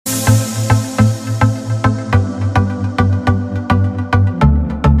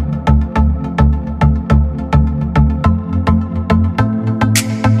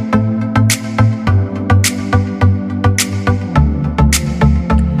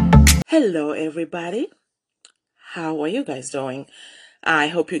Hello, everybody. How are you guys doing? I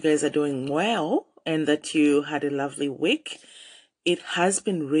hope you guys are doing well and that you had a lovely week. It has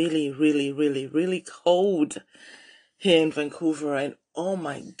been really cold here in Vancouver, and oh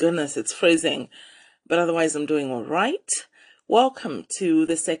my goodness, it's freezing. But otherwise, I'm doing all right. Welcome to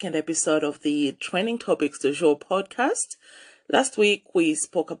the second episode of the Trending Topics du Jour podcast. Last week, we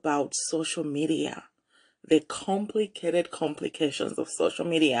spoke about social media, the complications of social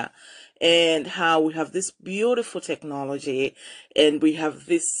media, and how we have this beautiful technology and we have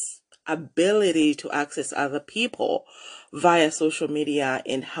this ability to access other people via social media,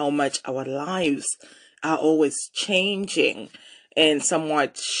 and how much our lives are always changing and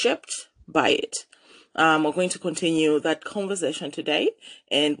somewhat shaped by it. We're going to continue that conversation today,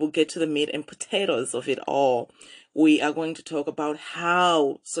 and we'll get to the meat and potatoes of it all. We are going to talk about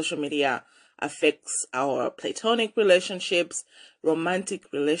how social media affects our platonic relationships, romantic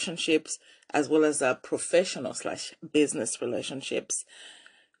relationships, as well as our professional/business relationships.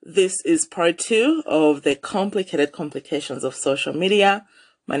 This is part 2 of the complications of social media.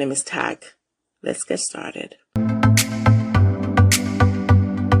 My name is Tag. Let's get started.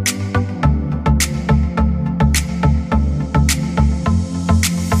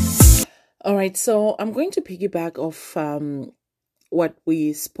 All right, so I'm going to piggyback off what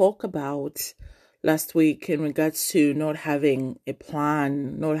we spoke about last week in regards to not having a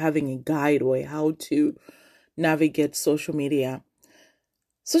plan, not having a guide or how to navigate social media.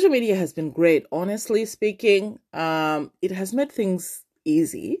 Social media has been great, honestly speaking. It has made things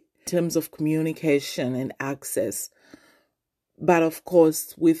easy in terms of communication and access. But of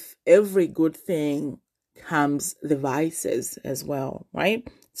course, with every good thing comes the vices as well, right?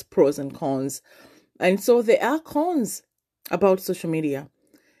 It's pros and cons. And so there are cons about social media.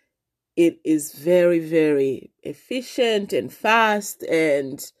 It is very efficient and fast,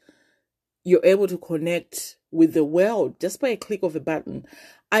 and you're able to connect with the world just by a click of a button.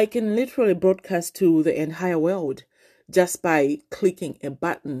 I can literally broadcast to the entire world just by clicking a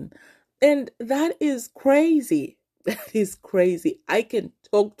button. And that is crazy. That is crazy. I can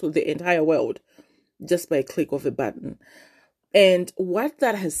talk to the entire world just by a click of a button. And what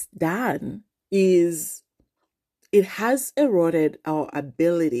that has done is it has eroded our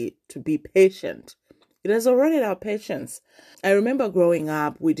ability to be patient. It has eroded our patience. I remember growing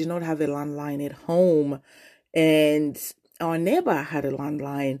up, we did not have a landline at home, and our neighbor had a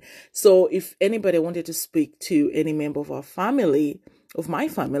landline. So if anybody wanted to speak to any member of our family, of my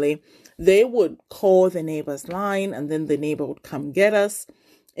family, they would call the neighbor's line, and then the neighbor would come get us.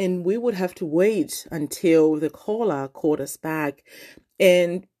 And we would have to wait until the caller called us back.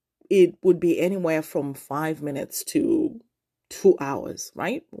 And it would be anywhere from 5 minutes to 2 hours,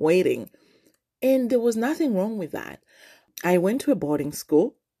 right? Waiting. And there was nothing wrong with that. I went to a boarding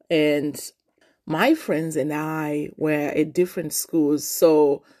school, and my friends and I were at different schools.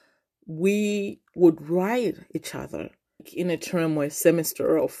 So we would write each other in a term or a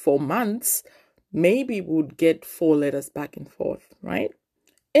semester of 4 months. Maybe we would get 4 letters back and forth, right?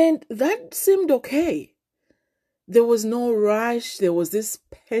 And that seemed okay. There was no rush. There was this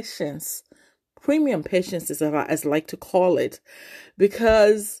patience, premium patience, as I like to call it,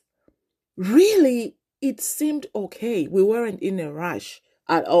 because really it seemed okay. We weren't in a rush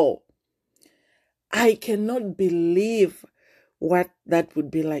at all. I cannot believe what that would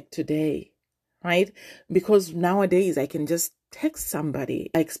be like today, right? Because nowadays I can just text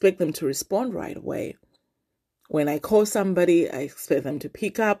somebody. I expect them to respond right away. When I call somebody, I expect them to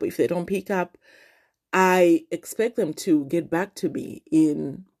pick up. If they don't pick up, I expect them to get back to me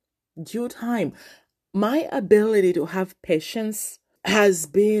in due time. My ability to have patience has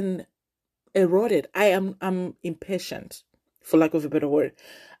been eroded. I'm impatient, for lack of a better word.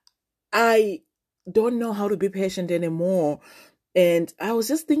 I don't know how to be patient anymore. And I was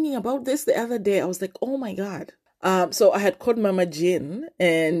just thinking about this the other day. I was like, oh my God. So I had called Mama Jean,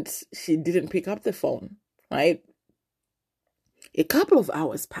 and she didn't pick up the phone, right? A couple of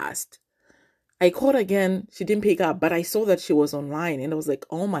hours passed. I called again, she didn't pick up, but I saw that she was online, and I was like,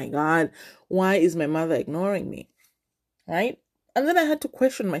 oh my God, why is my mother ignoring me? Right? And then I had to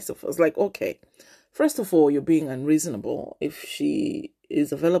question myself. I was like, okay, first of all, you're being unreasonable. If she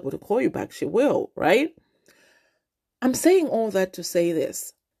is available to call you back, she will, right? I'm saying all that to say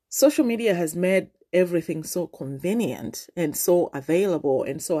this. Social media has made everything so convenient and so available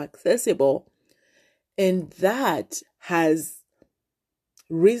and so accessible, and that has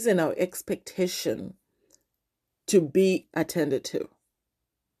risen our expectation to be attended to,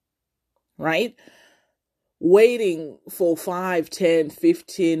 right? Waiting for 5, 10,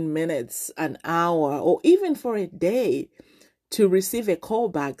 15 minutes, an hour, or even for a day to receive a call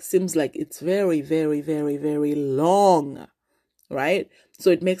back seems like it's very, very, very, very long, right? So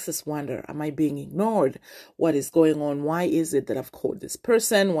it makes us wonder, am I being ignored? What is going on? Why is it that I've called this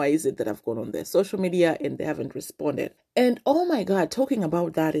person? Why is it that I've gone on their social media and they haven't responded? And oh my God, talking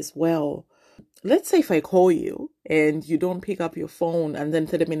about that as well. Let's say if I call you and you don't pick up your phone, and then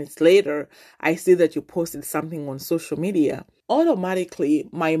 30 minutes later, I see that you posted something on social media, automatically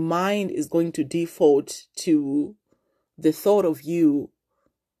my mind is going to default to the thought of you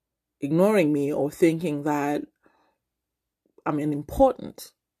ignoring me or thinking that I'm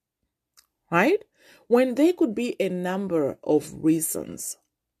unimportant, right? When there could be a number of reasons.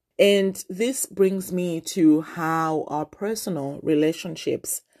 And this brings me to how our personal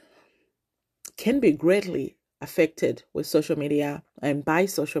relationships can be greatly affected with social media and by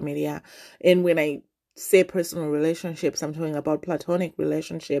social media. And when I say personal relationships, I'm talking about platonic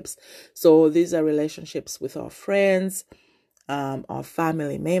relationships. So these are relationships with our friends, our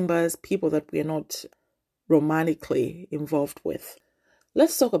family members, people that we're not romantically involved with.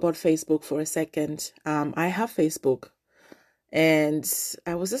 Let's talk about Facebook for a second. I have Facebook, and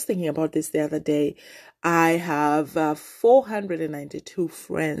I was just thinking about this the other day. I have 492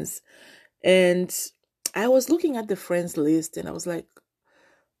 friends, and I was looking at the friends list, and I was like,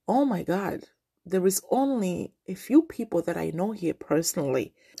 oh my God, there is only a few people that I know here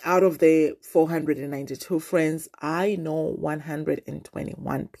personally. Out of the 492 friends, I know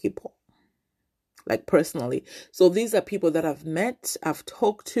 121 people, like personally. So these are people that I've met, I've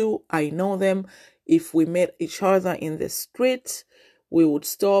talked to, I know them. If we met each other in the street, we would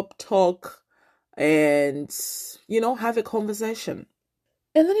stop, talk, and, have a conversation.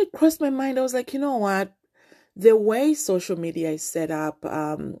 And then it crossed my mind. I was like, you know what? The way social media is set up,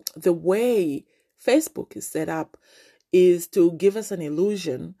 the way Facebook is set up, is to give us an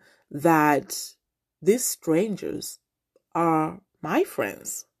illusion that these strangers are my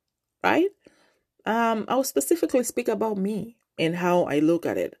friends, right? I'll specifically speak about me and how I look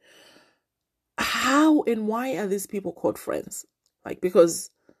at it. How and why are these people called friends? Like, because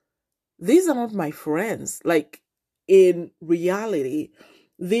these are not my friends. Like, in reality,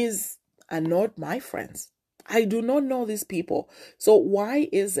 these are not my friends. I do not know these people. So why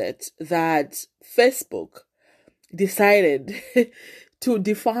is it that Facebook decided to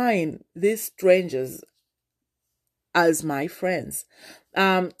define these strangers as my friends?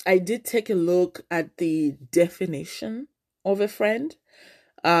 I did take a look at the definition of a friend.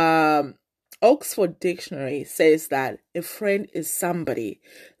 Oxford Dictionary says that a friend is somebody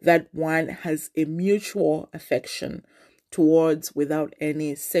that one has a mutual affection towards without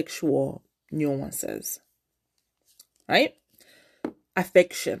any sexual nuances. Right?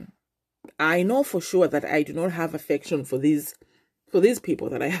 Affection. I know for sure that I do not have affection for these people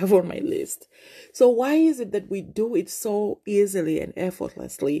that I have on my list. So why is it that we do it so easily and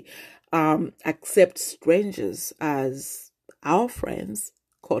effortlessly, accept strangers as our friends,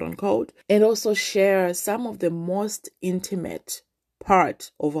 quote unquote, and also share some of the most intimate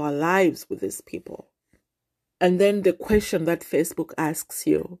part of our lives with these people? And then the question that Facebook asks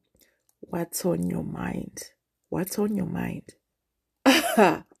you, what's on your mind? What's on your mind?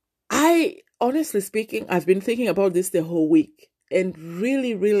 I, honestly speaking, I've been thinking about this the whole week and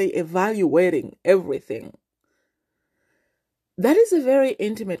really, really evaluating everything. That is a very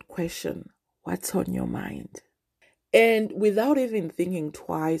intimate question. What's on your mind? And without even thinking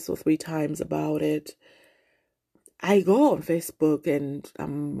twice or three times about it, I go on Facebook and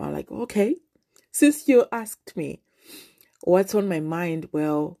I'm like, okay, since you asked me what's on my mind,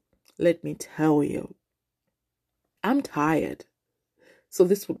 well, let me tell you, I'm tired. So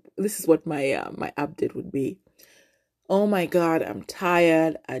this is what my update would be. Oh my God, I'm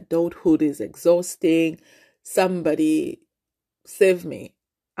tired. Adulthood is exhausting. Somebody save me.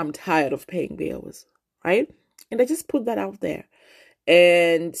 I'm tired of paying bills, right? And I just put that out there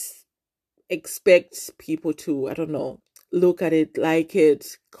and expect people to, I don't know, look at it, like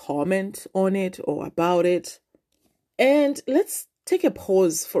it, comment on it or about it. And let's take a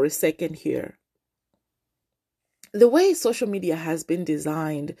pause for a second here. The way social media has been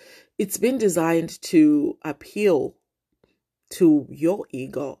designed, it's been designed to appeal to your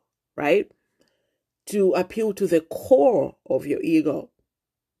ego, right? To appeal to the core of your ego.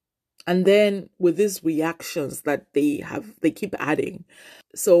 And then with these reactions that they keep adding.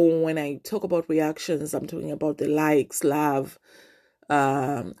 So when I talk about reactions, I'm talking about the likes, love,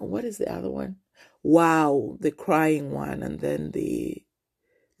 what is the other one? Wow, the crying one, and then the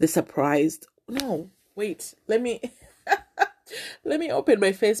surprised. No, wait, let me let me open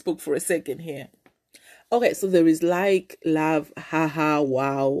my Facebook for a second here. Okay, so there is like, love, haha,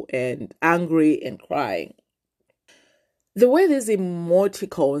 wow, and angry and crying. The way these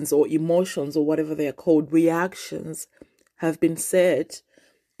emoticons or emotions or whatever they are called, reactions, have been set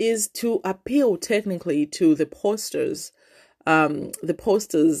is to appeal technically to the posters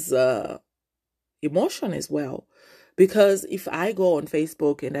emotion as well. Because if I go on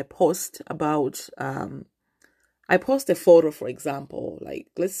Facebook and I post about I post a photo, for example, like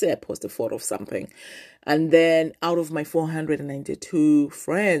let's say I post a photo of something, and then out of my 492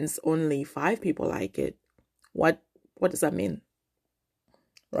 friends, only 5 people like it. What does that mean?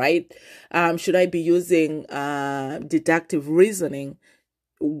 Right? Should I be using deductive reasoning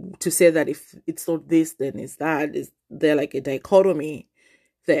to say that if it's not this, then it's that? Is there like a dichotomy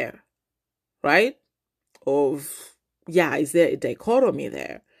there? Right? Is there a dichotomy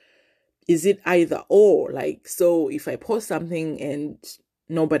there? Is it either or? Like, so if I post something and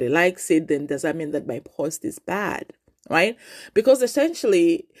nobody likes it, then does that mean that my post is bad? Right? Because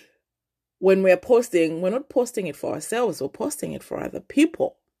essentially, when we're posting, we're not posting it for ourselves, we're posting it for other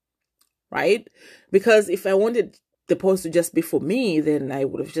people. Right? Because if I wanted the post to just be for me, then I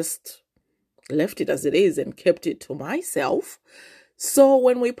would have just left it as it is and kept it to myself. So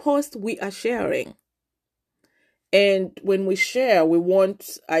when we post, we are sharing. And when we share, we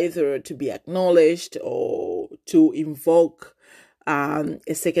want either to be acknowledged or to invoke a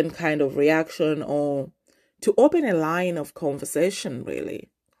second kind of reaction or to open a line of conversation, really,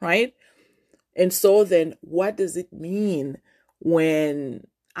 right? And so then what does it mean when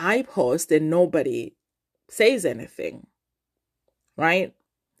I post and nobody says anything, right?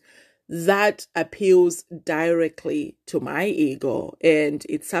 That appeals directly to my ego, and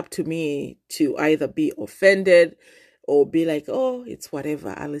it's up to me to either be offended or be like, oh, it's whatever,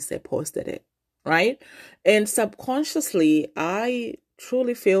 at least I posted it, right? And subconsciously, I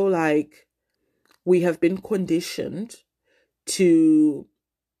truly feel like we have been conditioned to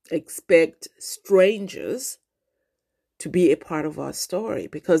expect strangers to be a part of our story,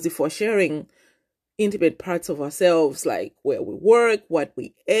 because if we're sharing intimate parts of ourselves, like where we work, what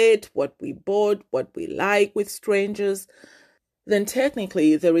we ate, what we bought, what we like with strangers, then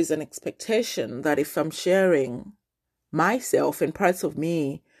technically there is an expectation that if I'm sharing myself and parts of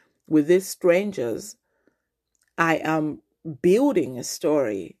me with these strangers, I am building a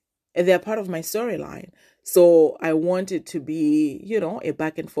story and they're part of my storyline. So I want it to be, a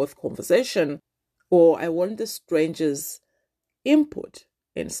back and forth conversation, or I want the strangers' input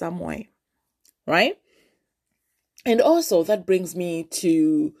in some way, right? And also that brings me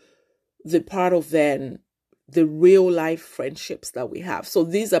to the part of then the real life friendships that we have. So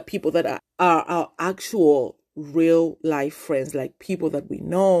these are people that are our actual real life friends, like people that we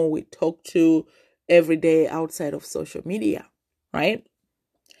know, we talk to every day outside of social media, right?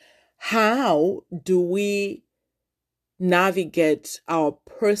 How do we navigate our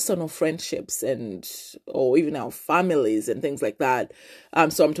personal friendships or even our families and things like that?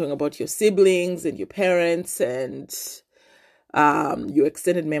 So I'm talking about your siblings and your parents and your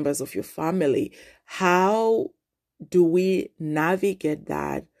extended members of your family. How do we navigate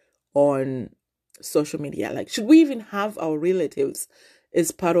that on social media? Like, should we even have our relatives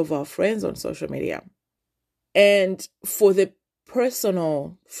as part of our friends on social media? And for the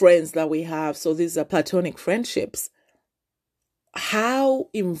personal friends that we have, so these are platonic friendships, how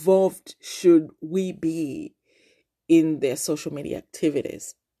involved should we be in their social media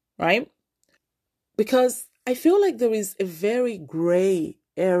activities, right? Because I feel like there is a very gray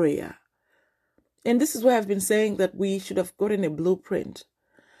area. And this is why I've been saying that we should have gotten a blueprint.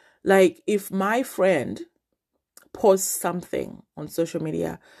 Like, if my friend posts something on social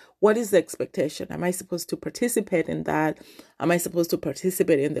media, what is the expectation? Am I supposed to participate in that? Am I supposed to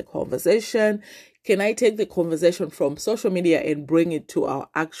participate in the conversation? Can I take the conversation from social media and bring it to our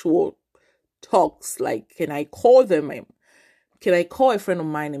actual talks? Like, can I call them? Can I call a friend of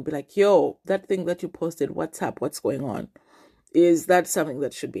mine and be like, yo, that thing that you posted, what's up? What's going on? Is that something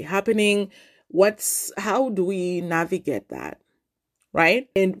that should be happening? How do we navigate that? Right?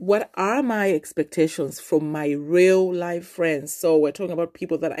 And what are my expectations from my real life friends? So we're talking about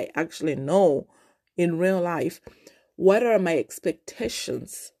people that I actually know in real life. What are my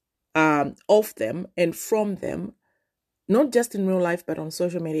expectations of them and from them, not just in real life, but on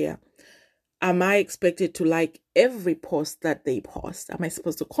social media? Am I expected to like every post that they post? Am I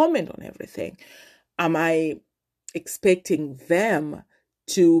supposed to comment on everything? Am I expecting them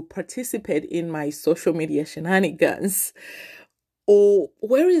to participate in my social media shenanigans? Or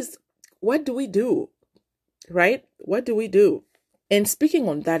what do we do? Right? What do we do? And speaking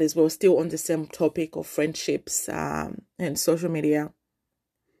on that as well, still on the same topic of friendships and social media,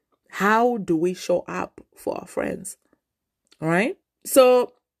 how do we show up for our friends? All right?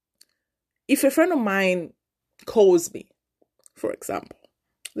 So if a friend of mine calls me for example.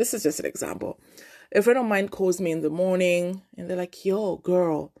 This is just an example. A friend of mine calls me in the morning and they're like, yo,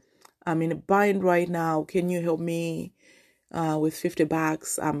 girl, I'm in a bind right now. Can you help me with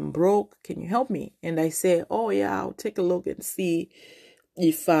 $50? I'm broke. Can you help me? And I say, oh, yeah, I'll take a look and see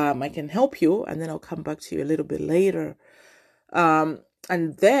if I can help you. And then I'll come back to you a little bit later.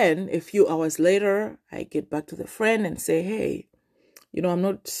 And then a few hours later, I get back to the friend and say, hey, I'm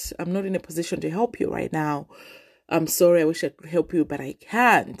not in a position to help you right now. I'm sorry, I wish I could help you, but I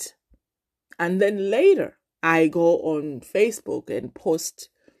can't. And then later, I go on Facebook and post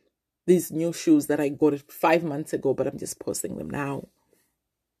these new shoes that I got 5 months ago, but I'm just posting them now.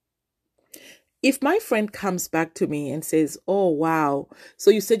 If my friend comes back to me and says, oh, wow, so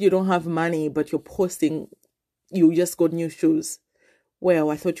you said you don't have money, but you're posting, you just got new shoes.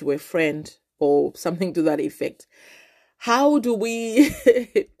 Well, I thought you were a friend or something to that effect. How do we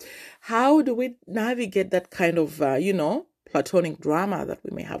navigate that kind of, platonic drama that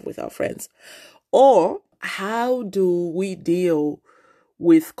we may have with our friends? Or how do we deal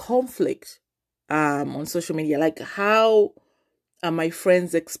with conflict on social media? Like, how are my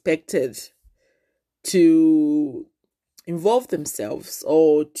friends expected to involve themselves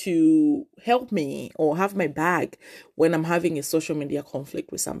or to help me or have my back when I'm having a social media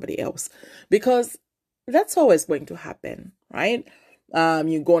conflict with somebody else? Because that's always going to happen, right?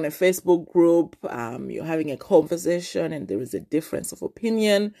 You go on a Facebook group, you're having a conversation and there is a difference of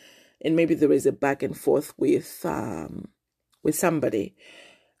opinion and maybe there is a back and forth with somebody.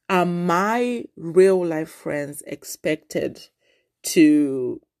 Are my real life friends expected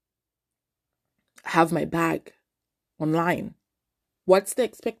to have my back online? What's the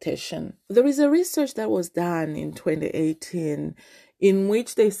expectation? There is a research that was done in 2018 in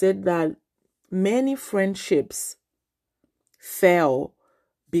which they said that many friendships fail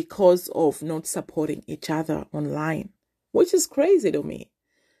because of not supporting each other online, which is crazy to me.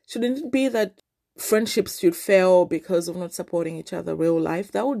 Shouldn't it be that friendships should fail because of not supporting each other real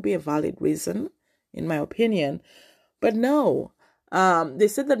life? That would be a valid reason, in my opinion. But no, they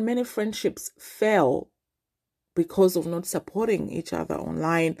said that many friendships fail because of not supporting each other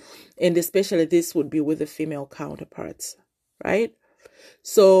online. And especially this would be with the female counterparts, right?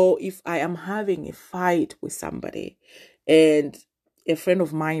 So if I am having a fight with somebody and a friend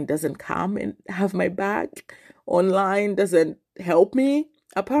of mine doesn't come and have my back online, doesn't help me,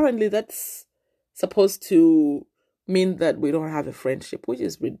 apparently that's supposed to mean that we don't have a friendship, which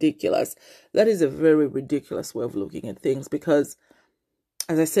is ridiculous. That is a very ridiculous way of looking at things because,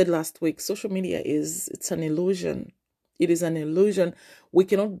 as I said last week, social media it's an illusion. It is an illusion. We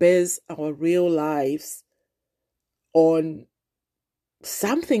cannot base our real lives on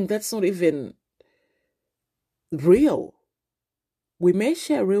something that's not even real. We may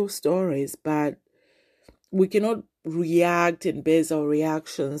share real stories, but we cannot react and base our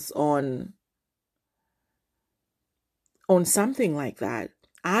reactions on something like that.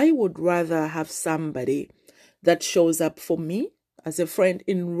 I would rather have somebody that shows up for me as a friend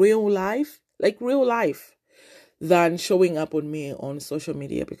in real life, like real life, than showing up on me on social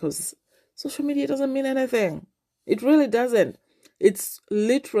media, because social media doesn't mean anything. It really doesn't. It's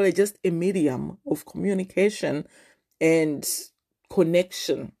literally just a medium of communication and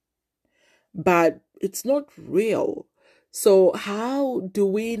connection, but it's not real. So how do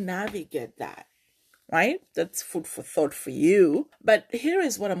we navigate that? Right? That's food for thought for you. But here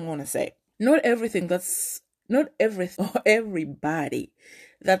is what I'm going to say. Not everything or everybody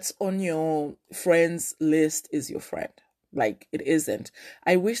that's on your friends list is your friend. Like, it isn't.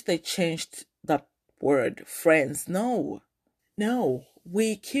 I wish they changed that word, friends. No.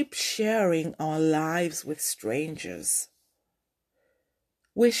 We keep sharing our lives with strangers.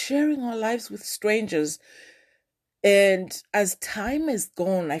 We're sharing our lives with strangers. And as time has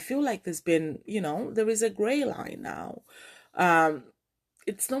gone, I feel like there's been, there is a gray line now.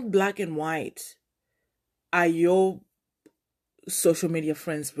 It's not black and white. Are your social media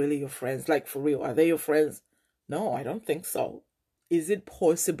friends really your friends? Like, for real, are they your friends? No, I don't think so. Is it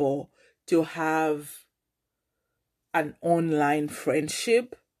possible to have an online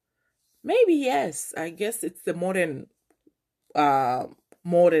friendship? Maybe yes. I guess it's the modern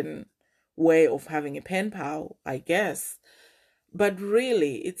way of having a pen pal, I guess. But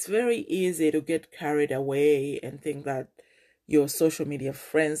really, it's very easy to get carried away and think that your social media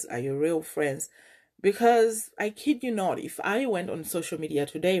friends are your real friends. Because I kid you not, if I went on social media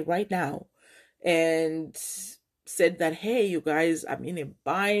today, right now, and said that, hey, you guys, I'm in a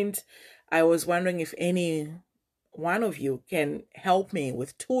bind, I was wondering if any one of you can help me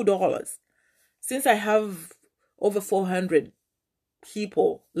with $2. Since I have over 400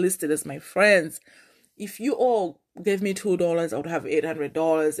 people listed as my friends, if you all gave me $2, I would have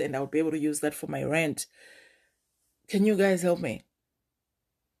 $800 and I would be able to use that for my rent. Can you guys help me?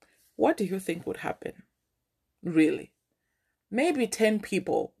 What do you think would happen? Really? Maybe 10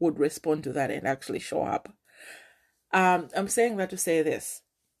 people would respond to that and actually show up. I'm saying that to say this.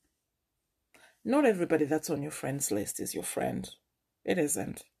 Not everybody that's on your friends list is your friend. It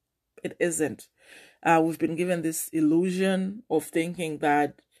isn't. It isn't. We've been given this illusion of thinking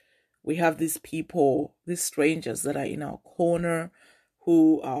that we have these people, these strangers that are in our corner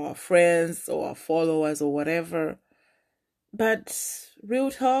who are friends or our followers or whatever. But real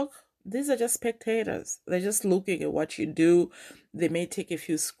talk, these are just spectators. They're just looking at what you do. They may take a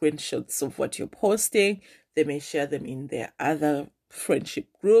few screenshots of what you're posting. They may share them in their other friendship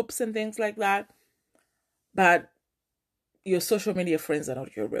groups and things like that. But your social media friends are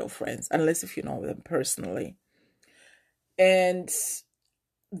not your real friends, unless if you know them personally. And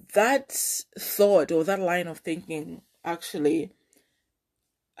that thought or that line of thinking actually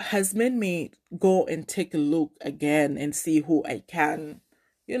has made me go and take a look again and see who I can,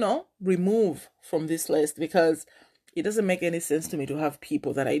 remove from this list, because it doesn't make any sense to me to have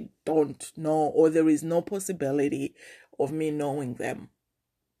people that I don't know, or there is no possibility of me knowing them.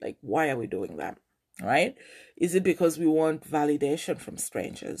 Like, why are we doing that? Right? Is it because we want validation from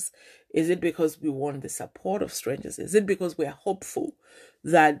strangers? Is it because we want the support of strangers? Is it because we're hopeful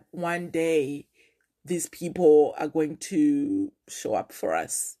that one day these people are going to show up for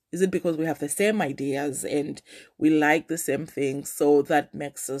us? Is it because we have the same ideas and we like the same things, so that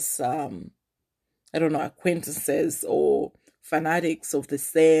makes us, acquaintances or fanatics of the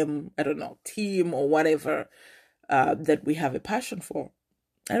same, team or whatever that we have a passion for?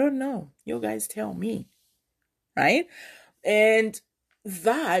 I don't know. You guys tell me, right? And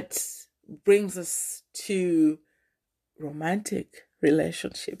that brings us to romantic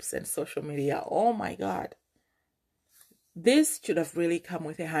relationships and social media. Oh my God. This should have really come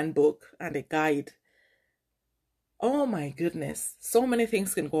with a handbook and a guide. Oh my goodness. So many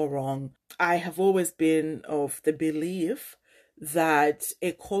things can go wrong. I have always been of the belief that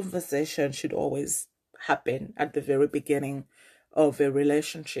a conversation should always happen at the very beginning of a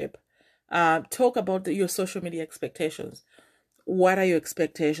relationship. Talk about your social media expectations. What are your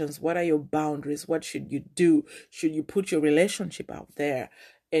expectations? What are your boundaries? What should you do? Should you put your relationship out there?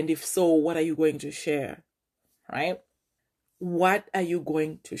 And if so, what are you going to share? Right? What are you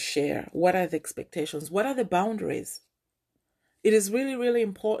going to share? What are the expectations? What are the boundaries? It is really, really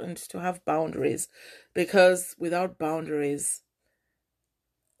important to have boundaries, because without boundaries,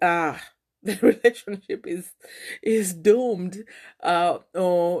 the relationship is doomed,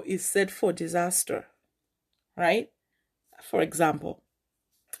 or is set for disaster, right? For example,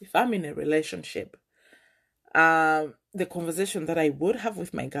 if I'm in a relationship, the conversation that I would have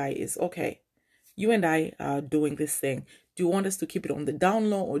with my guy is, okay, you and I are doing this thing. Do you want us to keep it on the down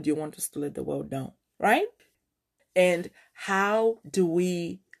low, or do you want us to let the world know, right? And how do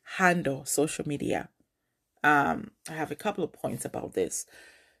we handle social media? I have a couple of points about this.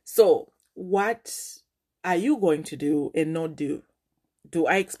 So, what are you going to do and not do? Do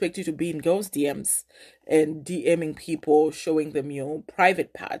I expect you to be in girls' DMs and DMing people, showing them your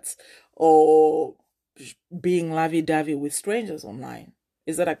private parts, or being lovey-dovey with strangers online?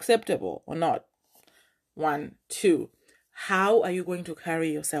 Is that acceptable or not? 1, 2, how are you going to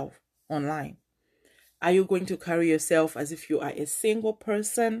carry yourself online? Are you going to carry yourself as if you are a single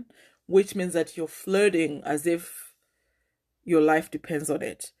person, which means that you're flirting as if your life depends on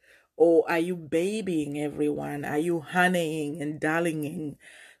it? Or are you babying everyone? Are you honeying and darlinging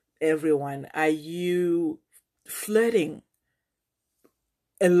everyone? Are you flirting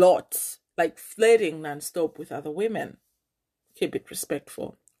a lot, like flirting nonstop with other women? Keep it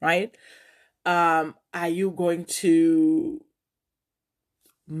respectful, right? Are you going to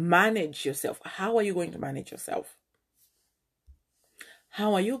manage yourself? How are you going to manage yourself?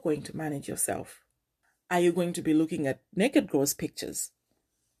 How are you going to manage yourself? Are you going to be looking at naked girls' pictures,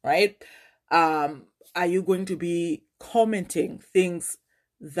 right? Are you going to be commenting things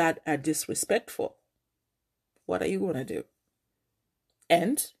that are disrespectful? What are you going to do?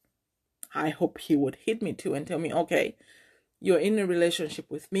 And I hope he would hit me too and tell me, okay, you're in a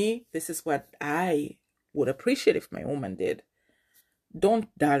relationship with me. This is what I would appreciate if my woman did. Don't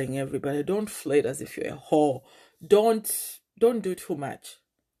darling everybody. Don't flirt as if you're a whore. Don't do too much.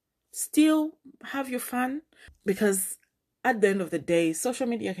 Still have your fun, because at the end of the day, social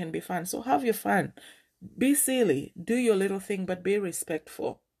media can be fun. So have your fun. Be silly. Do your little thing, but be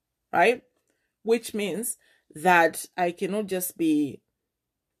respectful, right? Which means that I cannot just be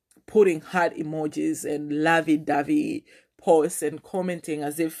putting heart emojis and lovey-dovey posts and commenting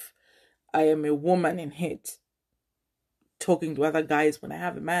as if I am a woman in hate. talking to other guys when I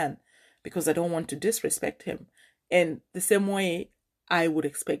have a man because I don't want to disrespect him. And the same way I would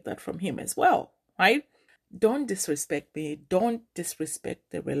expect that from him as well, right? Don't disrespect me. Don't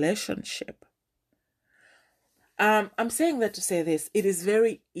disrespect the relationship. I'm saying that to say this. It is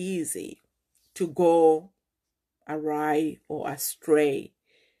very easy to go awry or astray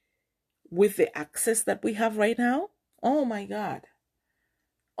with the access that we have right now. Oh my God.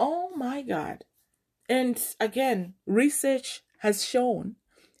 Oh my God. And again, research has shown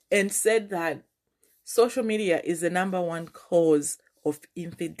and said that social media is the number one cause of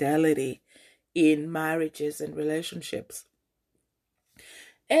infidelity in marriages and relationships.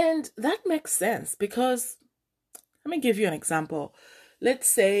 And that makes sense because, let me give you an example. Let's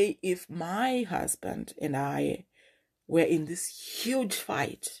say if my husband and I were in this huge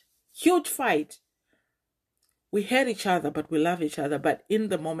fight, we hate each other, but we love each other. But in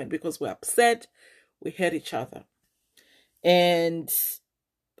the moment, because we're upset, we hate each other. And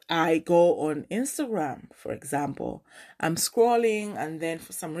I go on Instagram, for example. I'm scrolling, and then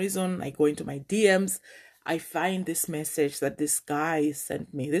for some reason, I go into my DMs. I find this message that this guy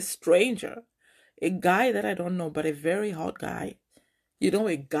sent me, this stranger, a guy that I don't know, but a very hot guy. You know,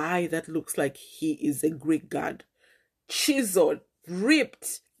 a guy that looks like he is a Greek god. Chiseled,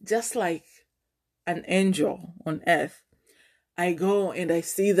 ripped, just like an angel on earth. I go and I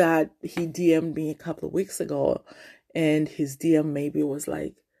see that he DM'd me a couple of weeks ago, and his DM maybe was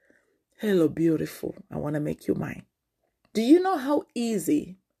like, "Hello, beautiful. I want to make you mine." Do you know how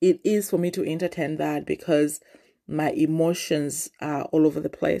easy it is for me to entertain that because my emotions are all over the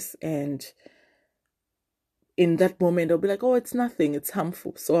place? And in that moment, I'll be like, "Oh, it's nothing. It's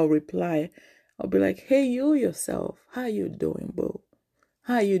harmful." So I'll reply. I'll be like, "Hey, you yourself. How you doing, boo?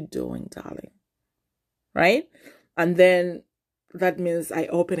 How you doing, darling?" Right? And then that means I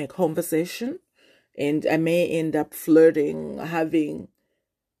open a conversation, and I may end up flirting, having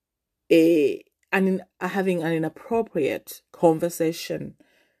an inappropriate conversation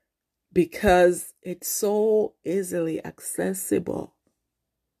because it's so easily accessible.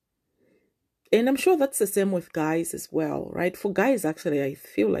 And I'm sure that's the same with guys as well, right? For guys, actually, I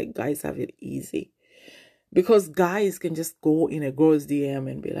feel like guys have it easy because guys can just go in a girl's DM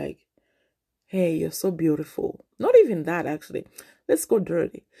and be like, "Hey, you're so beautiful." Not even that, actually. Let's go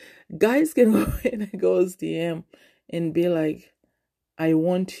dirty. Guys can go in a girl's DM and be like, "I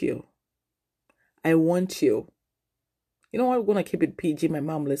want you. I want you." You know what? We're going to keep it PG. My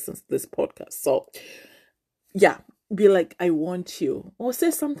mom listens to this podcast. So, yeah, be like, "I want you." Or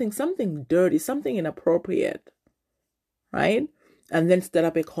say something dirty, something inappropriate, right? And then start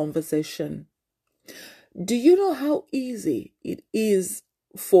up a conversation. Do you know how easy it is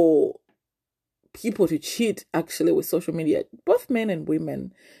for people to cheat actually with social media, both men and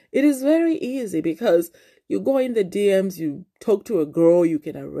women? It is very easy because you go in the DMs, you talk to a girl, you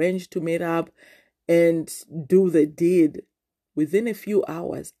can arrange to meet up and do the deed within a few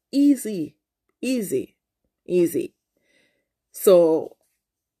hours. Easy. So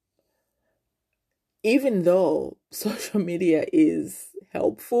even though social media is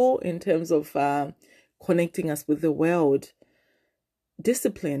helpful in terms of connecting us with the world,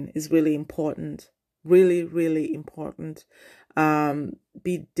 discipline is really important. Really, really important.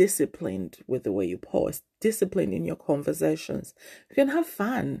 Be disciplined with the way you post, disciplined in your conversations. You can have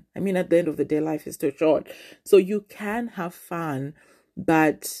fun. I mean, at the end of the day, life is too short. So you can have fun,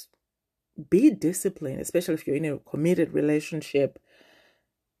 but be disciplined, especially if you're in a committed relationship.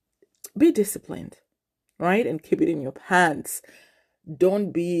 Be disciplined, right? And keep it in your pants.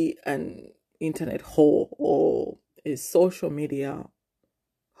 Don't be an internet whore or a social media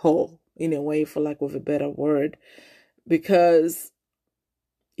whore, in a way, for lack of a better word, because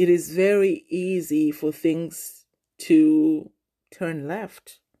it is very easy for things to turn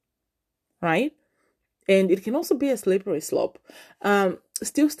left, right? And it can also be a slippery slope.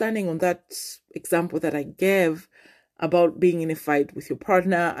 Still standing on that example that I gave about being in a fight with your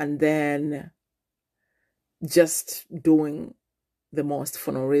partner and then just doing the most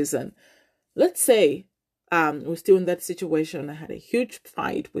for no reason. Let's say we're still in that situation. I had a huge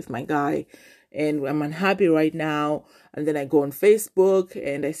fight with my guy and I'm unhappy right now. And then I go on Facebook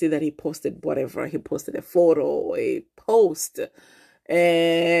and I see that he posted whatever. He posted a photo, a post.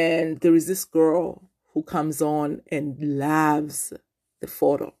 And there is this girl who comes on and loves the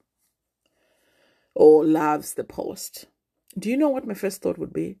photo or loves the post. Do you know what my first thought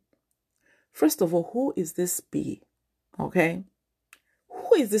would be? First of all, who is this B? Okay?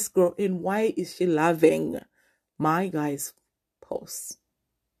 Who is this girl and why is she loving my guy's posts?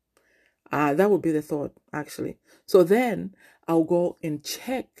 That would be the thought, actually. So then I'll go and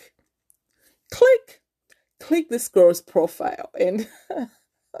check. Click. click this girl's profile and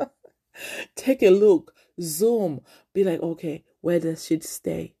take a look, zoom, be like, okay, where does she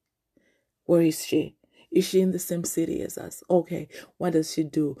stay? Where is she? Is she in the same city as us? Okay, what does she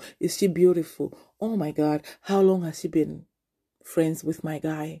do? Is she beautiful? Oh my God, how long has she been friends with my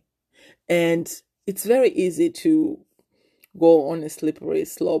guy? And it's very easy to go on a slippery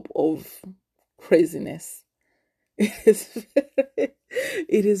slope of craziness. It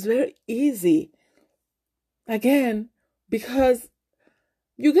is very easy. Again, because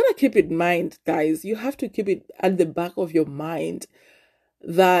you gotta keep in mind, guys, you have to keep it at the back of your mind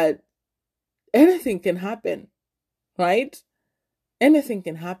that anything can happen, right? Anything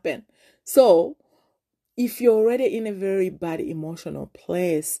can happen. So if you're already in a very bad emotional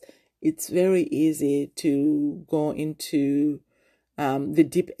place, it's very easy to go into the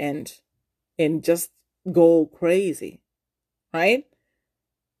deep end and just go crazy, right?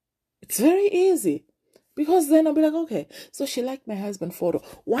 It's very easy. Because then I'll be like, okay, so she liked my husband's photo.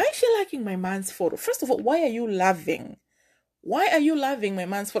 Why is she liking my man's photo? First of all, why are you loving? Why are you loving my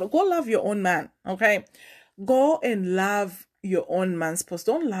man's photo? Go love your own man, okay? Go and love your own man's post.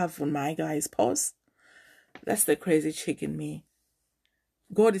 Don't love on my guy's post. That's the crazy chick in me.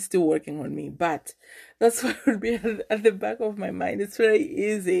 God is still working on me, but that's what would be at the back of my mind. It's very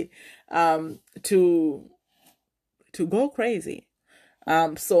easy to go crazy.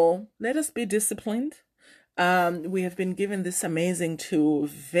 So let us be disciplined. We have been given this amazing tool,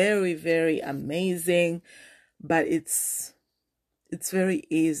 very, very amazing, but it's very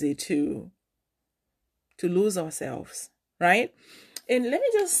easy to lose ourselves, right? And let me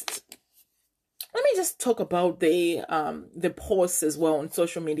just talk about the posts as well on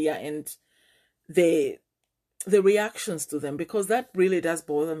social media and the reactions to them, because that really does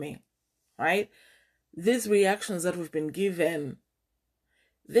bother me, right? These reactions that we've been given,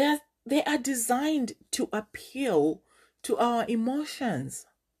 they are designed to appeal to our emotions.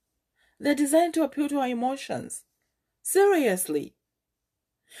 They're designed to appeal to our emotions. Seriously.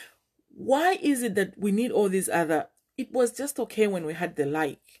 Why is it that we need all these other... It was just okay when we had the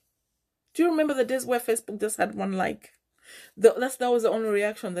like. Do you remember the days where Facebook just had one like? That was the only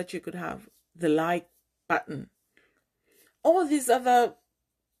reaction that you could have. The like button. All these other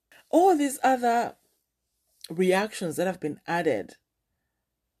reactions that have been added,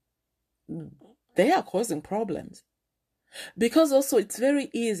 they are causing problems. Because also it's very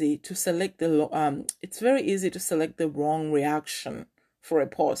easy to select the wrong reaction for a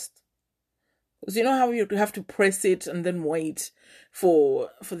post. Because you know how you have to press it and then wait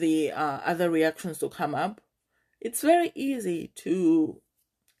for the other reactions to come up. It's very easy to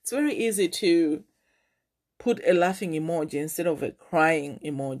put a laughing emoji instead of a crying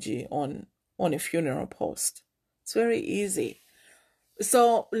emoji on a funeral post. It's very easy.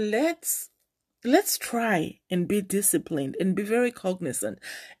 So let's try and be disciplined and be very cognizant,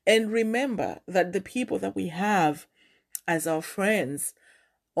 and remember that the people that we have as our friends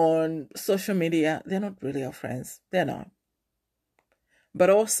on social media, they're not really our friends. They're not. But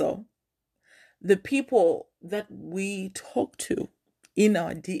also, the people that we talk to in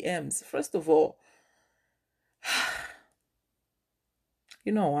our DMs, first of all,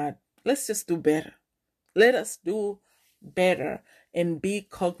 you know what? Let's just do better. Let us do better and be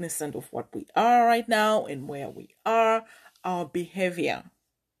cognizant of what we are right now and where we are, our behavior,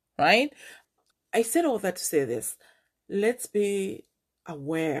 right? I said all that to say this. Let's be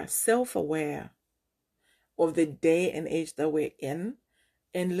aware, self-aware of the day and age that we're in,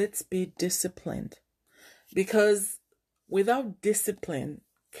 and let's be disciplined. Because without discipline,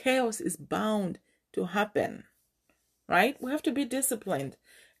 chaos is bound to happen, right? We have to be disciplined.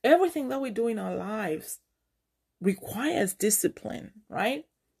 Everything that we do in our lives requires discipline, right?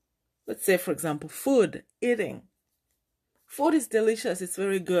 Let's say, for example, food, eating. Food is delicious, it's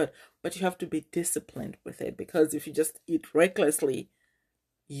very good, but you have to be disciplined with it, because if you just eat recklessly,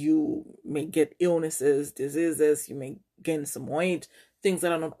 you may get illnesses, diseases, you may gain some weight, things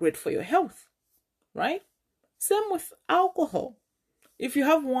that are not great for your health, right? Same with alcohol. If you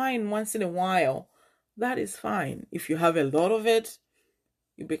have wine once in a while, that is fine. If you have a lot of it,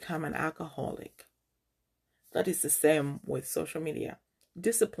 you become an alcoholic. That is the same with social media.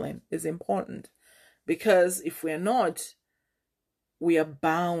 Discipline is important, because if we're not, we are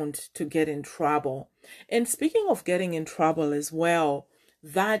bound to get in trouble. And speaking of getting in trouble as well,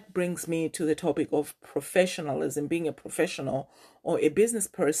 that brings me to the topic of professionalism, being a professional or a business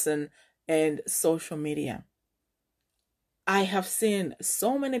person and social media. I have seen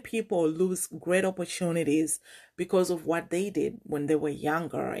so many people lose great opportunities because of what they did when they were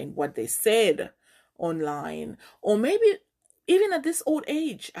younger and what they said online, or maybe even at this old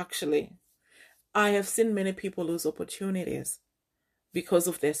age, actually. I have seen many people lose opportunities because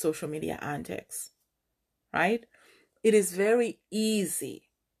of their social media antics, right? It is very easy.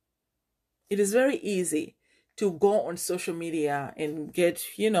 It is very easy to go on social media and get,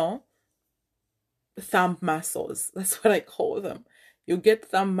 thumb muscles. That's what I call them. You get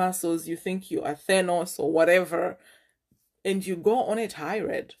thumb muscles, you think you are Thanos or whatever, and you go on a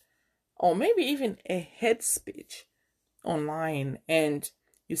tirade or maybe even a head speech online, and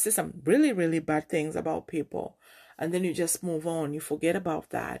you say some really, really bad things about people, and then you just move on. You forget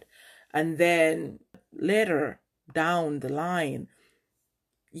about that. And then later down the line,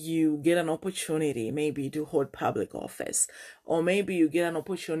 you get an opportunity maybe to hold public office, or maybe you get an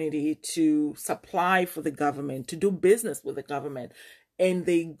opportunity to supply for the government, to do business with the government, and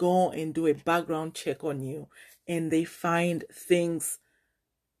they go and do a background check on you, and they find things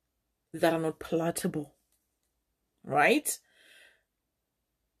that are not palatable, right?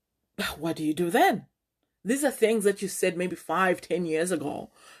 What do you do then? These are things that you said maybe 5-10 years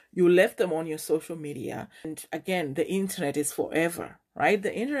ago. You left them on your social media. And again, the internet is forever, right?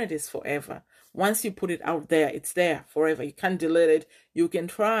 The internet is forever. Once you put it out there, it's there forever. You can't delete it. You can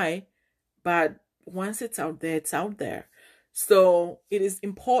try, but once it's out there, it's out there. So it is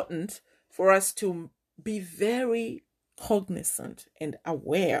important for us to be very cognizant and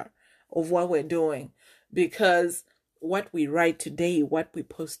aware of what we're doing, because what we write today, what we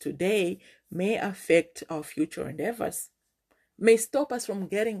post today, may affect our future endeavors, may stop us from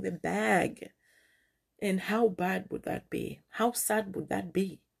getting the bag. And how bad would that be? How sad would that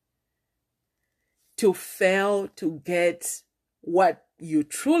be? To fail to get what you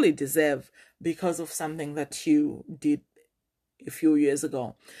truly deserve because of something that you did a few years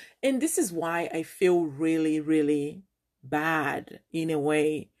ago. And this is why I feel really, really bad in a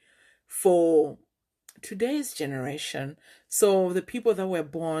way for today's generation. So the people that were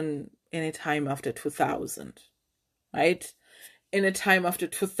born in a time after 2000, right? In a time after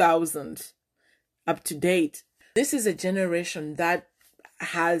 2000, up to date. This is a generation that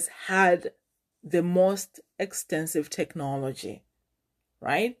has had the most extensive technology,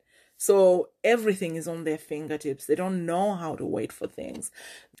 right? So everything is on their fingertips. They don't know how to wait for things.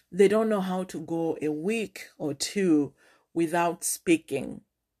 They don't know how to go a week or two without speaking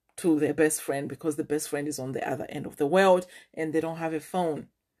to their best friend, because the best friend is on the other end of the world and they don't have a phone.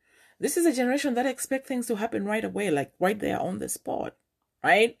 This is a generation that expect things to happen right away, like right there on the spot,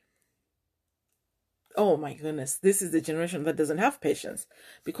 right? Oh my goodness, this is the generation that doesn't have patience,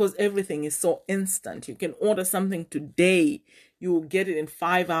 because everything is so instant. You can order something today, you will get it in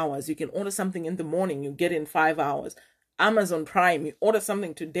 5 hours. You can order something in the morning, you get it in 5 hours. Amazon Prime, you order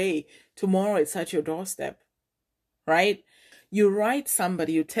something today, tomorrow it's at your doorstep, right? You write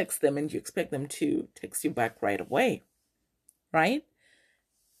somebody, you text them, and you expect them to text you back right away, right?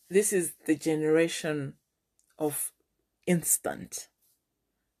 This is the generation of instant.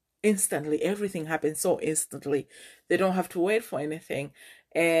 Instantly, everything happens so instantly. They don't have to wait for anything.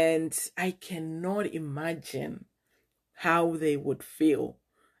 And I cannot imagine how they would feel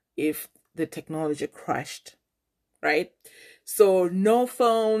if the technology crashed, right? So no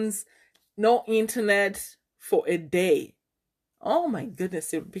phones, no internet for a day. Oh my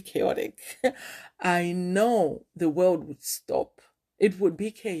goodness, it would be chaotic. I know the world would stop. It would be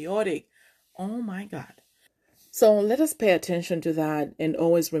chaotic. Oh my God. So let us pay attention to that and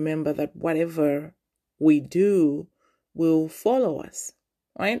always remember that whatever we do will follow us,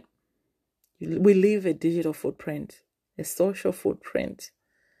 right? We leave a digital footprint, a social footprint.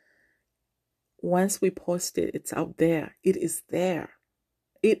 Once we post it, it's out there. It is there.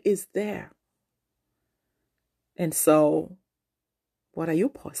 It is there. And so, what are you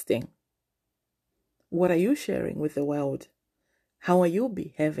posting? What are you sharing with the world? How are you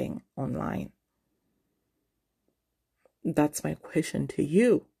behaving online? That's my question to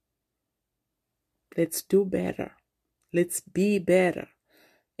you. Let's do better. Let's be better.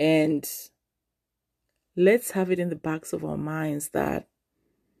 And let's have it in the backs of our minds that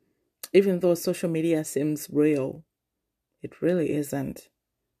even though social media seems real, it really isn't.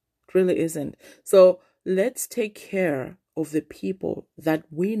 It really isn't. So let's take care of the people that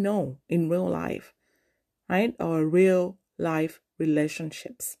we know in real life, right? Our real life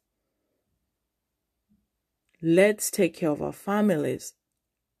relationships. Let's take care of our families,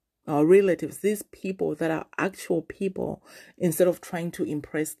 our relatives, these people that are actual people, instead of trying to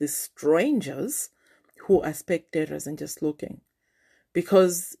impress these strangers who are spectators and just looking.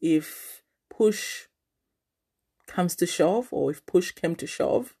 Because if push comes to shove, or if push came to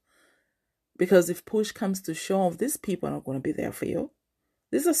shove, because if push comes to shove, these people are not going to be there for you.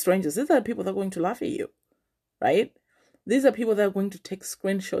 These are strangers. These are people that are going to laugh at you, right? These are people that are going to take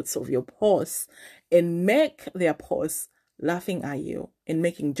screenshots of your posts and make their posts laughing at you and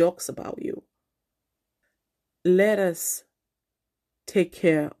making jokes about you. Let us take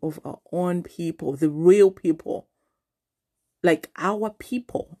care of our own people, the real people, like our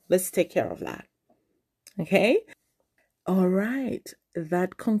people. Let's take care of that. Okay? All right.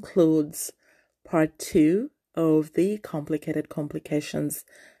 That concludes part 2 of the complicated complications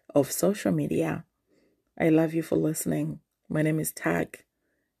of social media. I love you for listening. My name is Tag.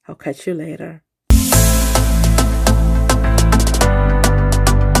 I'll catch you later.